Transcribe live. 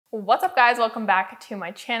What's up guys, welcome back to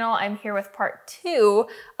my channel. I'm here with part 2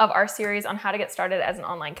 of our series on how to get started as an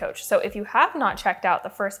online coach. So if you have not checked out the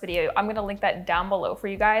first video, I'm gonna link that down below for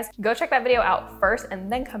you guys. Go check that video out first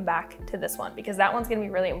and then come back to this one because that one's gonna be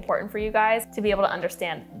really important for you guys to be able to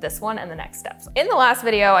understand this one and the next steps. In the last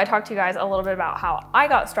video, I talked to you guys a little bit about how I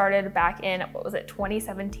got started back in,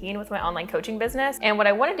 2017 with my online coaching business. And what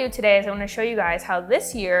I wanna do today is I wanna show you guys how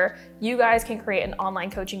this year you guys can create an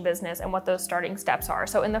online coaching business and what those starting steps are.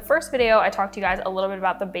 So in the first video, I talked to you guys a little bit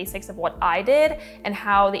about the basics of what I did and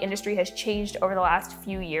how the industry has changed over the last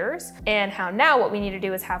few years, and how now what we need to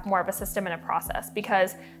do is have more of a system and a process,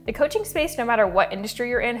 because the coaching space, no matter what industry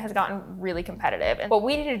you're in, has gotten really competitive. And what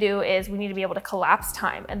we need to do is we need to be able to collapse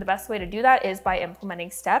time. And the best way to do that is by implementing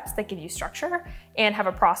steps that give you structure and have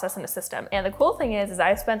a process and a system. And the cool thing is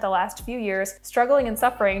I've spent the last few years struggling and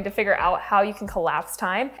suffering to figure out how you can collapse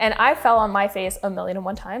time. And I fell on my face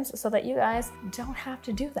 1,000,001 times so that you guys don't have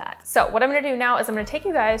to do that. So what I'm gonna do now is I'm gonna take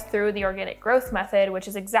you guys through the organic growth method, which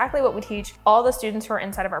is exactly what we teach all the students who are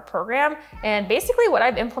inside of our program. And basically what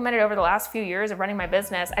I've implemented over the last few years of running my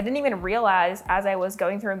business, I didn't even realize as I was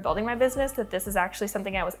going through and building my business that this is actually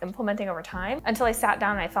something I was implementing over time until I sat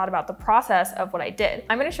down and I thought about the process of what I did.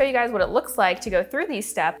 I'm gonna show you guys what it looks like to go through these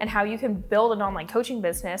steps and how you can build an online coaching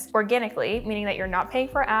business organically, meaning that you're not paying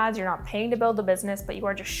for ads, you're not paying to build the business, but you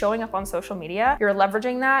are just showing up on social media. You're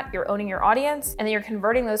leveraging that, you're owning your audience, and then you're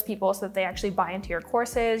converting those people so that they actually buy into your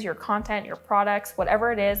courses, your content, your products,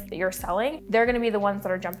 whatever it is that you're selling. They're gonna be the ones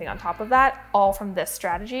that are jumping on top of that, all from this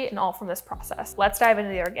strategy and all from this process. Let's dive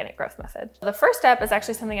into the organic growth method. The first step is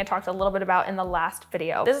actually something I talked a little bit about in the last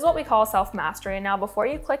video. This is what we call self-mastery. And now before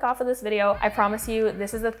you click off of this video, I promise you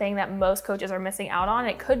this is the thing that most coaches are missing out on.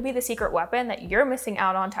 It could be the secret weapon that you're missing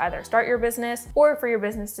out on to either start your business or for your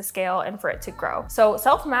business to scale and for it to grow. So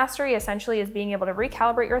self-mastery essentially is being able to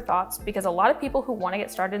recalibrate your thoughts, because a lot of people who want to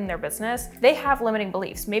get started in their business, they have limiting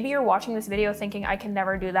beliefs. Maybe you're watching this video thinking I can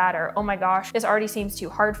never do that, or oh my gosh, this already seems too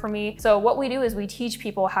hard for me. So what we do is we teach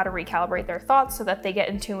people how to recalibrate their thoughts so that they get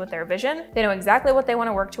in tune with their vision. They know exactly what they want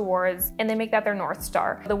to work towards and they make that their North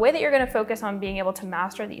Star. The way that you're going to focus on being able to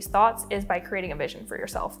master these thoughts is by creating a vision for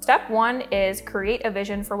yourself. Step 1 is create a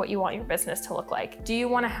vision for what you want your business to look like. Do you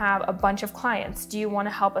want to have a bunch of clients? Do you want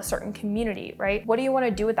to help a certain community, right? What do you want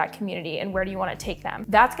to do with that community and where do you want to take them?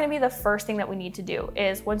 That's going to be the first thing that we need to do.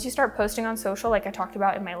 Is once you start posting on social, like I talked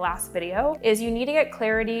about in my last video, is you need to get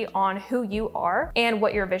clarity on who you are and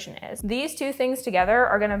what your vision is. These two things together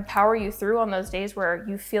are going to empower you through on those days where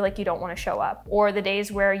you feel like you don't want to show up, or the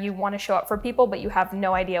days where you want to show up for people but you have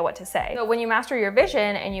no idea what to say. So when you master your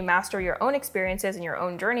vision and you master your own experiences and your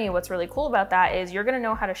own journey, what's really cool about that is you're going to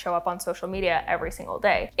know how to show up on social media every single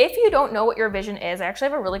day. If you don't know what your vision is, I actually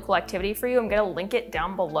have a really cool activity for you. I'm going to link it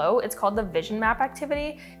down below. It's called the Vision Map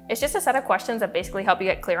activity. It's just a set of questions that basically help you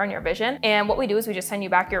get clear on your vision. And what we do is we just send you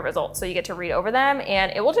back your results. So you get to read over them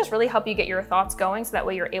and it will just really help you get your thoughts going. So that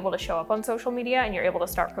way you're able to show up on social media and you're able to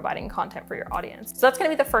start providing content for your audience. So that's going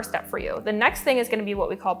to be the first step for you. The next thing is going to be what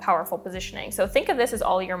we call powerful positioning. So think of this as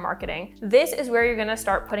all your marketing. This is where you're going to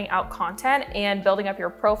start putting out content and building up your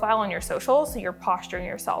profile on your socials. So you're posturing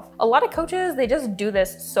yourself. A lot of coaches, they just do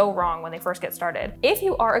this so wrong when they first get started. If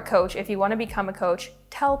you are a coach, if you want to become a coach,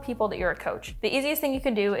 tell people that you're a coach. The easiest thing you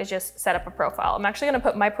can do is just set up a profile. I'm actually going to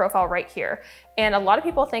put my profile right here. And a lot of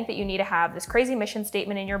people think that you need to have this crazy mission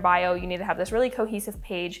statement in your bio. You need to have this really cohesive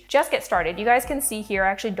page. Just get started. You guys can see here, I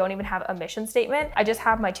actually don't even have a mission statement. I just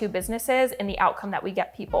have my 2 businesses and the outcome that we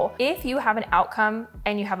get people. If you have an outcome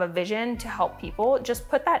and you have a vision to help people, just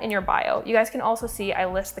put that in your bio. You guys can also see I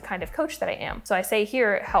list the kind of coach that I am. So I say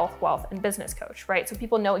here, health, wealth, and business coach, right? So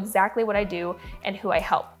people know exactly what I do and who I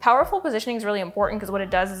help. Powerful positioning is really important because what it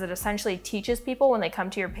does is it essentially teaches people when they come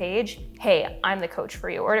to your page, hey, I'm the coach for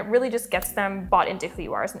you, or it really just gets them bought into who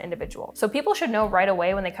you are as an individual. So people should know right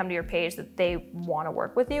away when they come to your page that they want to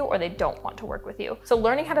work with you or they don't want to work with you. So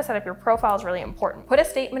learning how to set up your profile is really important. Put a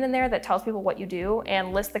statement in there that tells people what you do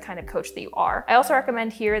and list the kind of coach that you are. I also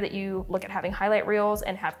recommend here that you look at having highlight reels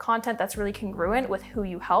and have content that's really congruent with who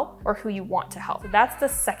you help or who you want to help. So that's the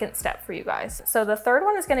second step for you guys. So the third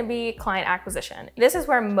one is going to be client acquisition. This is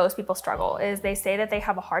where most people struggle, is they say that they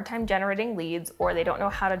have a hard time generating leads or they don't know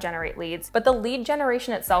how to generate leads, but the lead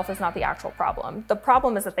generation itself is not the actual problem. The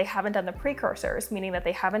problem is that they haven't done the precursors, meaning that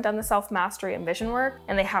they haven't done the self-mastery and vision work,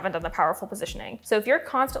 and they haven't done the powerful positioning. So if you're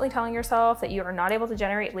constantly telling yourself that you are not able to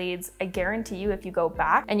generate leads, I guarantee you if you go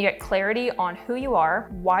back and you get clarity on who you are,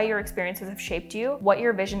 why your experiences have shaped you, what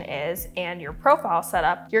your vision is, and your profile set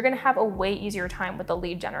up, you're gonna have a way easier time with the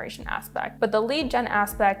lead generation aspect. But the lead gen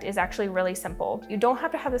aspect is actually really simple. You don't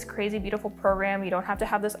have to have this crazy, beautiful program. You don't don't have to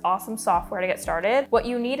have this awesome software to get started. What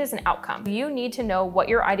you need is an outcome. You need to know what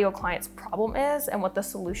your ideal client's problem is and what the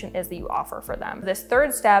solution is that you offer for them. This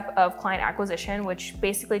third step of client acquisition, which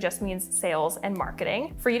basically just means sales and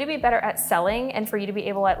marketing, for you to be better at selling and for you to be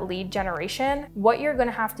able at lead generation, what you're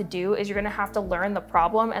gonna have to do is you're gonna have to learn the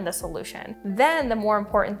problem and the solution. Then the more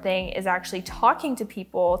important thing is actually talking to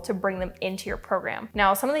people to bring them into your program.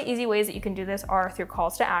 Now, some of the easy ways that you can do this are through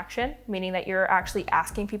calls to action, meaning that you're actually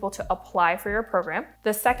asking people to apply for your program.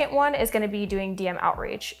 The second one is gonna be doing DM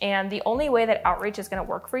outreach. And the only way that outreach is gonna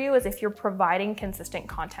work for you is if you're providing consistent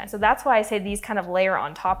content. So that's why I say these kind of layer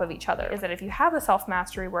on top of each other, is that if you have the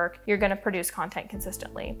self-mastery work, you're gonna produce content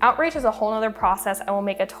consistently. Outreach is a whole nother process. I will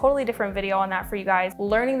make a totally different video on that for you guys.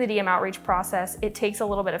 Learning the DM outreach process, it takes a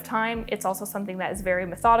little bit of time. It's also something that is very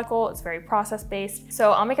methodical. It's very process-based.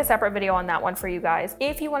 So I'll make a separate video on that one for you guys.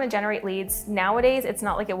 If you wanna generate leads, nowadays, it's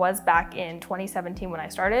not like it was back in 2017 when I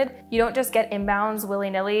started. You don't just get inbounds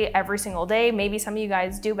willy-nilly every single day. Maybe some of you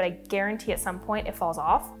guys do, but I guarantee at some point it falls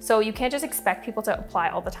off. So you can't just expect people to apply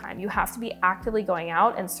all the time. You have to be actively going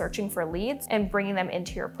out and searching for leads and bringing them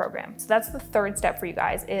into your program. So that's the third step for you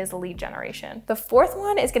guys, is lead generation. The fourth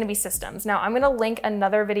one is gonna be systems. Now I'm gonna link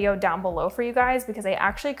another video down below for you guys because I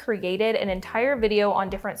actually created an entire video on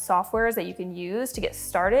different softwares that you can use to get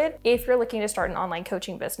started if you're looking to start an online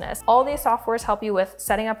coaching business. All these softwares help you with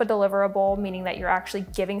setting up a deliverable, meaning that you're actually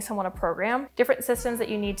giving someone a program, different systems that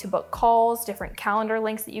you need to book calls, different calendar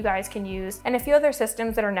links that you guys can use, and a few other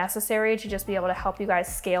systems that are necessary to just be able to help you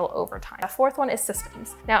guys scale over time. The fourth one is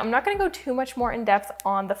systems. Now, I'm not gonna go too much more in depth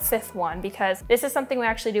on the fifth one because this is something we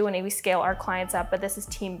actually do when we scale our clients up, but this is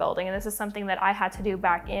team building. And this is something that I had to do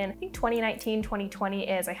back in, I think 2019, 2020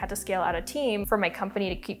 is I had to scale out a team for my company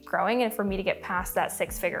to keep growing and for me to get past that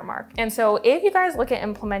 6-figure mark. And so if you guys look at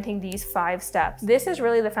implementing these 5 steps, this is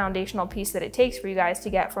really the foundational piece that it takes for you guys to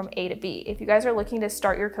get from A to B. If you guys are looking to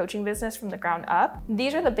start your coaching business from the ground up,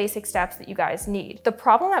 these are the basic steps that you guys need. The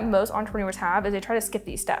problem that most entrepreneurs have is they try to skip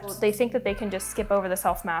these steps. They think that they can just skip over the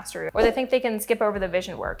self-mastery, or they think they can skip over the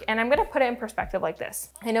vision work. And I'm gonna put it in perspective like this.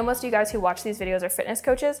 I know most of you guys who watch these videos are fitness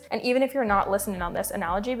coaches, and even if you're not listening on this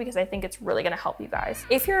analogy, because I think it's really gonna help you guys.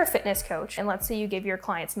 If you're a fitness coach, and let's say you give your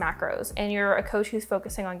clients macros, and you're a coach who's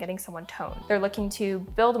focusing on getting someone toned, they're looking to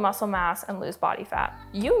build muscle mass and lose body fat.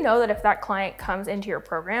 You know that if that client comes into your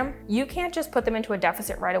program, you can't just put them into a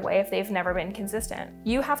deficit right away if they've never been consistent.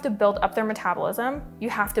 You have to build up their metabolism, you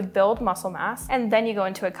have to build muscle mass, and then you go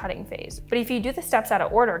into a cutting phase. But if you do the steps out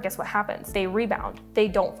of order, guess what happens? They rebound. They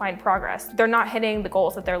don't find progress. They're not hitting the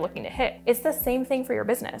goals that they're looking to hit. It's the same thing for your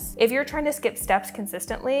business. If you're trying to skip steps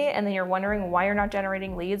consistently and then you're wondering why you're not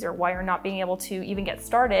generating leads or why you're not being able to even get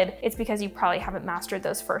started, it's because you probably haven't mastered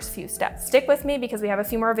those first few steps. Stick with me because we have a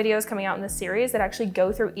few more videos coming out in this series that actually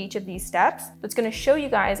go through each of these steps. That's going to show you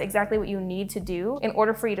guys exactly what you need to do in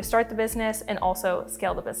order for you to start the business and also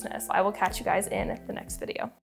scale the business. I will catch you guys in the next video.